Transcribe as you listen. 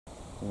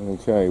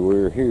Okay,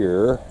 we're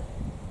here.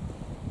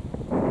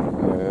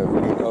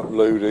 We've been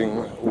uploading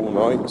all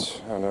night,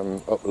 and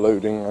I'm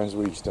uploading as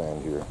we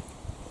stand here.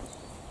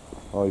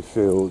 I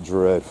feel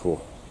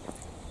dreadful.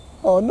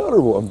 Oh,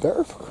 another one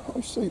there, for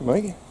Christ's sake,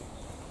 mate.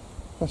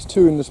 That's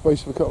two in the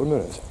space of a couple of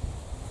minutes.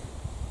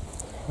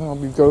 I'll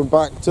be going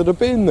back to the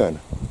bin then.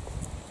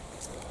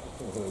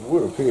 It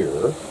would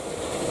appear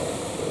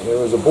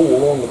there is a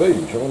ball on the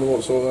beach. I wonder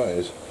what sort that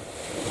is.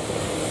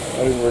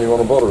 I didn't really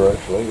want to bother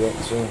actually, but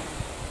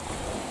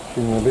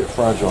feeling a bit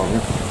fragile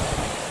here.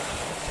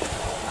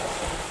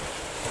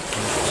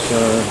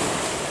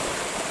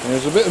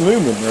 There's a bit of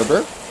movement there,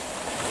 Bear.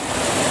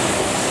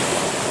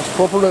 It's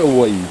proper little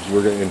waves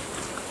we're getting.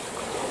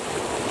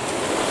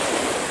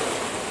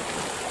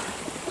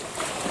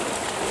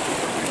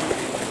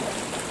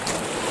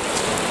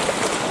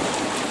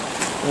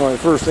 Alright,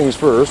 first things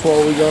first, what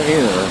have we got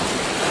here?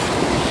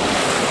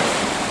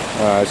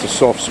 It's a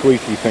soft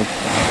squeaky thing.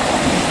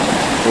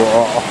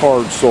 Well, a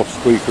hard soft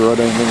squeaker. I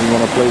don't think we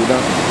want to play with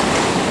that.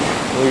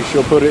 We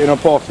shall put it in a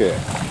pocket.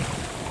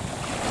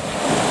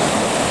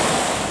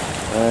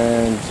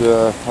 And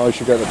I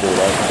should get the ball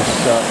out.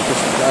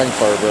 Just hang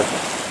fire there.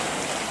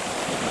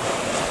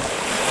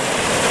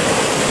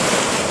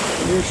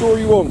 Are you sure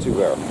you want to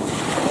there?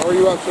 Or are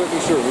you absolutely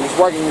sure? You were just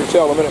wagging your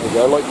tail a minute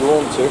ago like you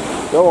want to.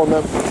 Go on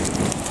then.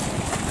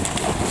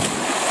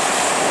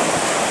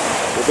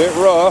 It's a bit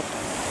rough.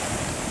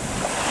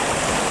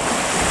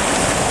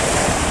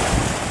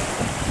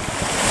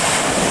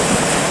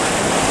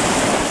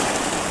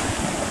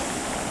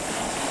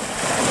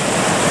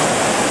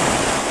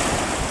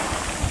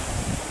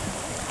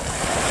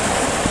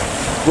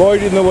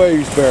 Riding the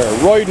waves, Bear.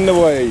 Riding the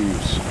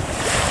waves.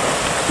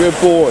 Good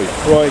boy.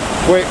 Right,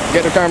 quick,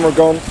 get the camera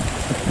gone.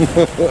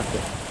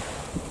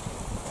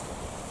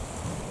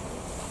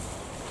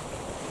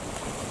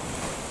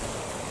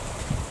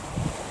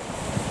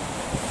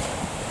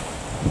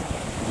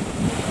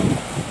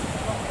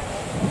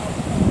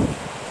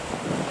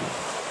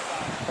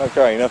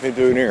 Okay, nothing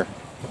doing here.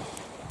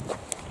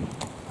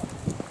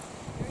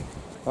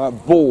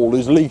 That ball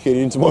is leaking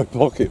into my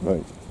pocket,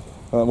 mate.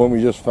 That one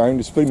we just found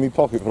is filling my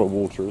pocket full of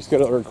water. Let's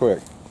get it there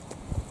quick.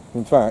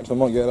 In fact, I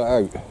might get that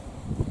out.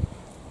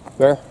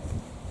 There.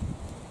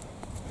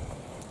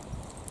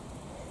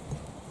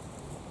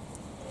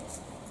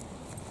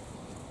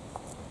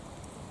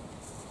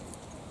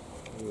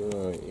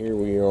 Right, here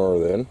we are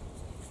then,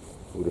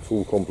 with a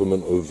full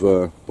complement of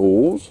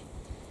balls.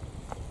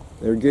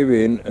 They're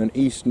giving an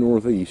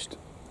east-northeast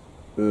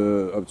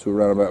up to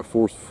around about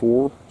 4 to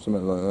 4,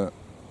 something like that.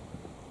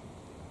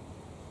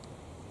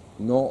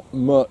 Not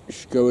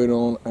much going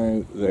on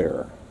out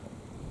there.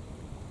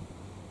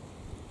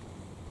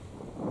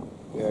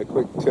 Yeah,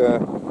 quick,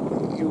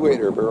 you wait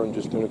there, Bear. I'm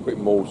just doing a quick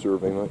mole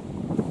survey, mate.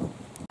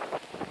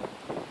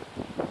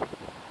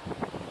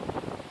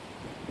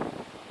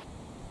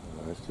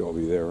 It's got to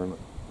be there, isn't it?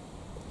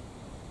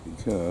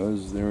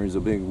 Because there is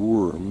a big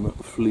worm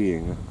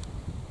fleeing.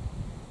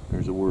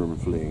 There's a worm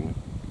fleeing,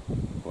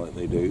 like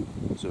they do,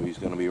 so he's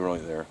going to be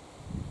right there.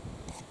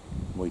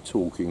 My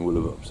talking will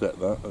have upset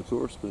that, of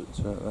course, but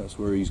that's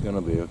where he's going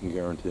to be, I can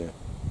guarantee it.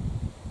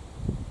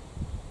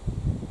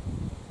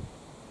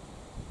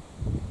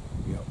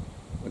 Yeah,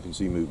 I can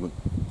see movement.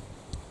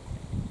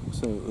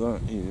 So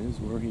that is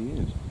where he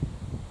is.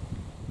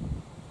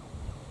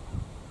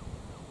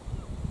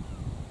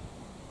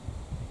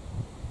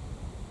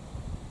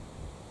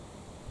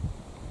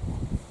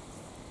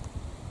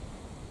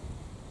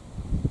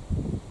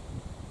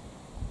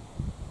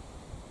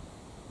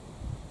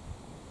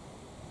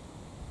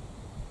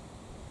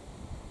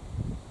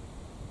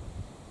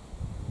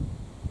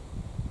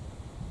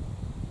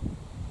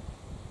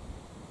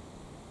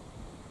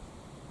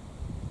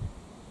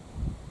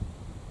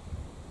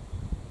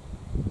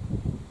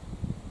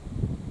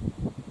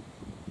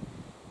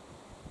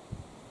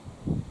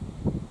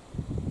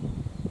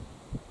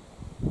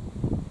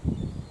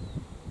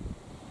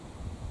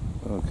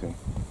 Okay.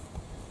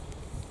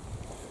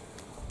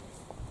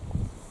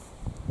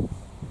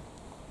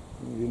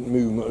 He didn't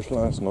move much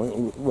last night.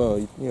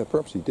 Well, yeah,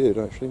 perhaps he did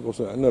actually. What's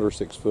that? Another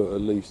 6 foot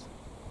at least.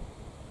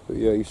 But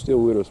yeah, he's still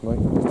with us, mate.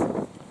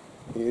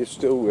 He is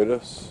still with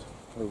us,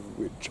 of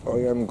which I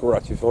am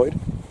gratified.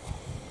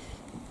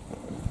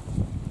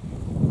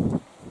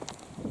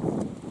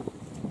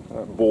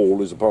 That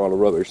ball is a pile of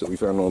rubbish that we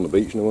found on the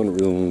beach. No wonder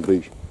it was on the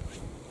beach.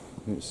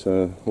 It's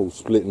all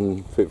split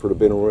and fit for the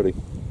bin already.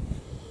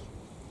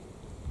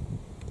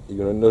 You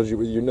gonna nudge it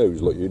with your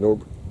nose like you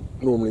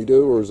normally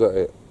do, or is that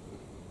it?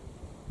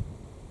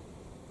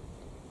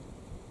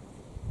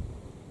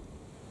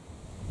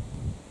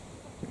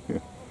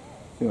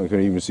 Yeah, I can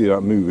even see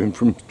that moving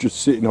from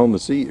just sitting on the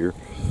seat here.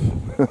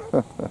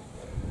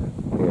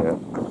 Yeah.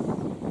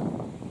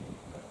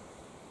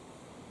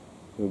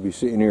 We'll be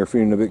sitting here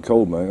feeling a bit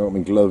cold, mate. I got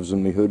my gloves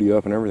and my hoodie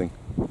up and everything.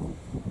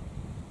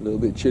 A little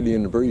bit chilly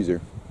in the breeze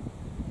here.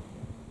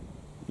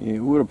 It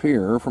would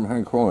appear from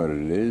how quiet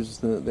it is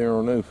that there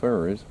are no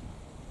ferries.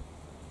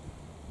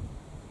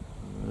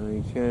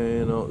 I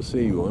cannot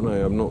see one. I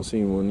have not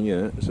seen one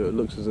yet, so it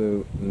looks as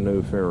though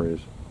no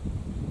fairies.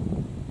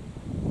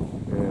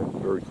 Yeah,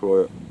 very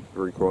quiet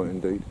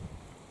indeed.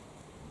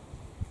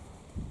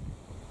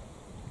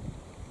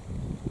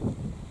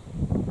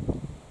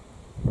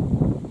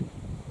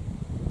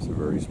 It's a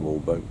very small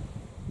boat.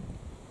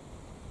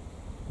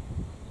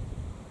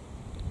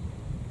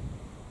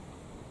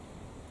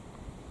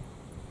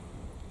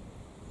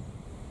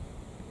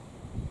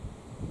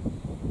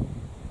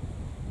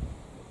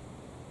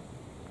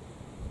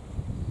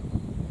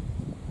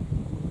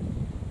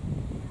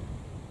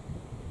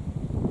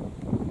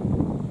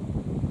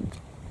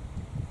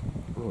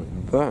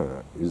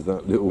 That is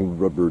that little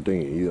rubber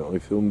dinghy that I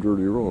filmed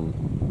earlier on,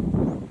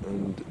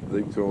 and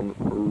they've gone.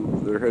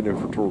 They're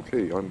heading for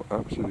Torquay. I'm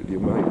absolutely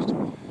amazed.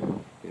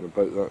 In a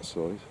boat that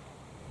size,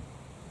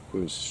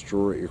 going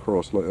straight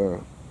across like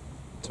that.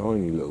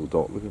 Tiny little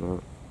dot. Look at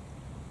that.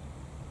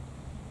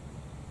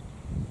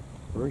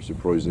 Very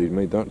surprised they'd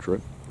made that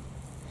trip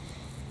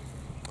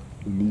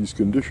in these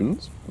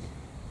conditions.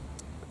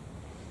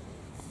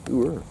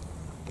 Ooh.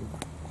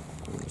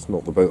 It's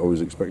not the boat I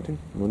was expecting.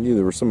 I knew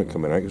there was something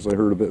coming out because I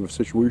heard a bit of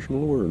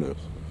situational awareness.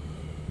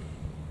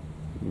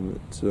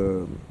 But,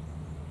 I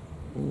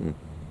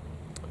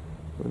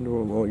wonder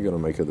what I'm going to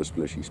make of the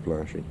splishy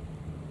splashy.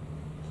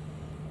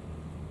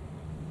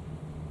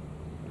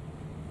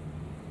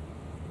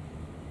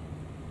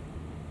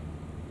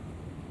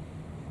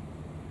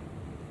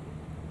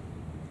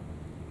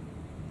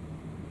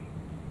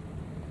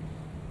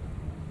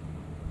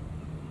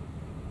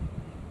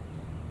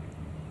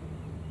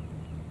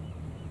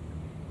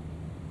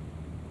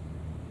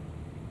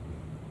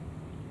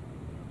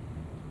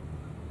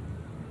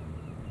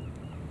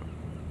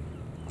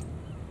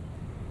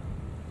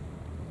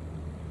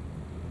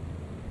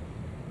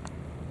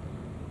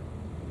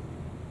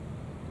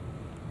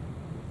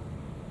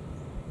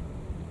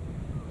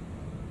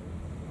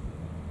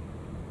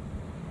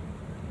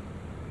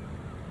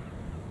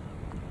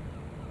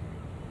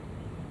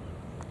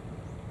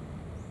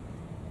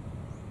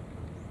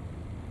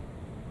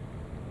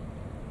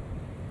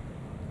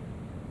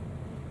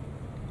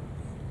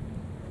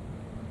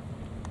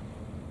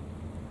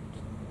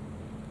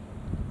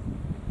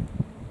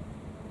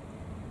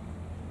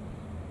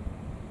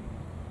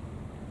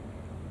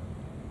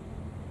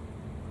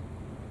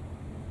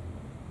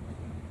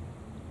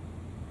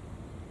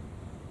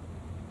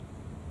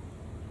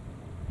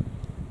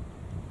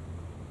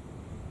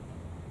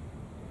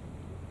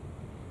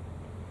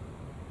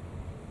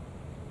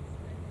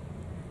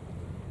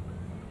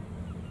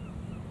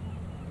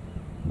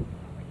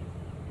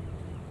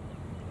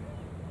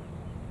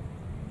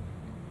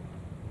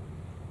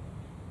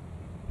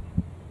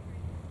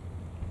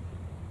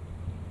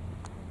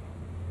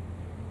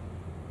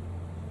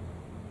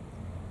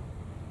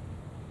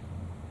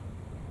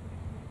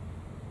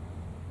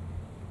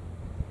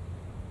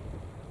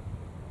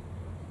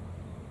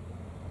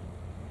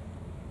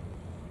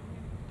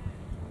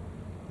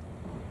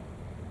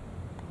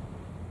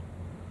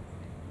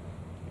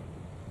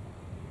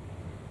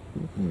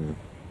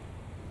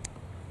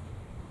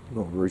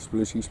 Not very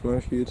splishy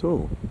splashy at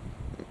all.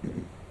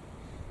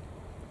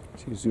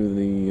 Seems to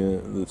be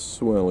the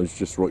swell is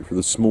just right for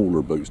the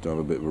smaller boats to have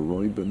a bit of a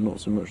ride, but not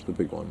so much the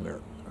big one there.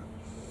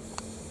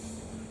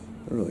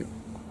 Really.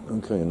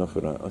 Okay, enough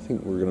of that. I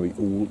think we're going to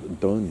be all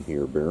done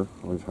here, Bear.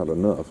 I've had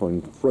enough.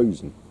 I'm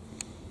frozen.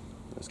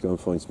 Let's go and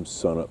find some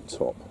sun up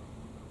top.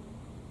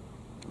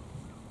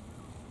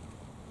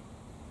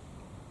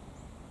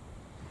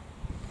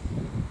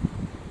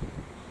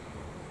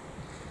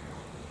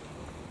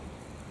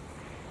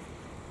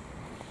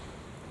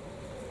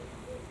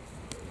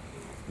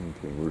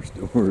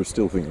 Okay, we're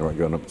still thinking about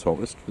going up top.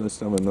 Let's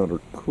have another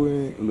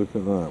quick look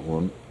at that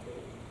one.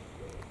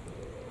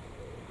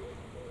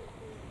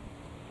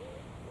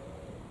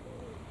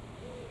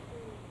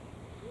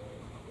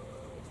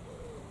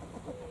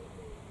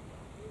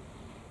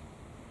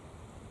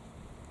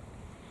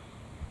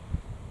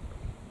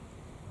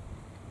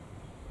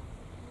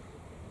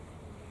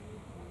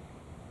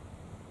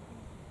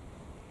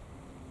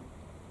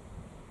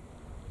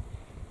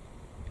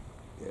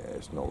 Yeah,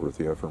 it's not worth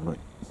the effort, mate.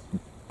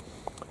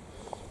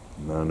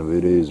 None of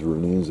it is,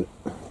 really, is it?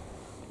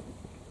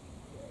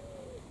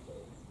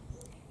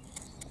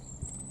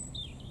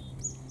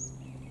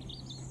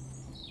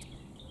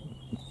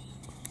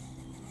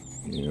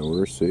 You know,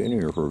 we're sitting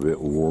here for a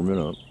bit, warming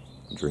up,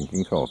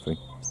 drinking coffee.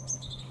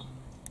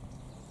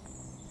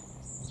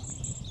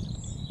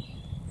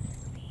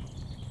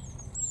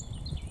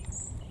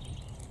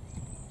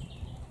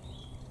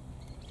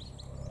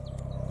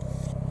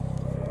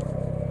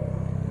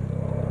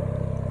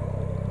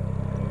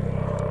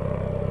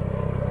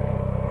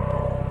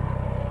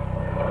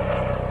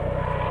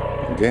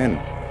 Again,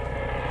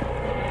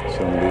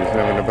 somebody's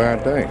having a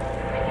bad day.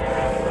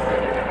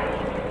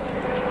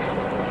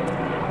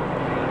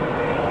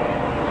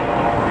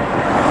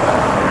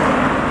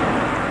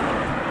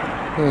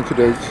 Okie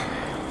doke.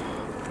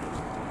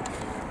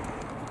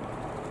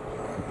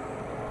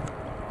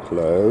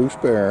 Close,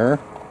 Bear.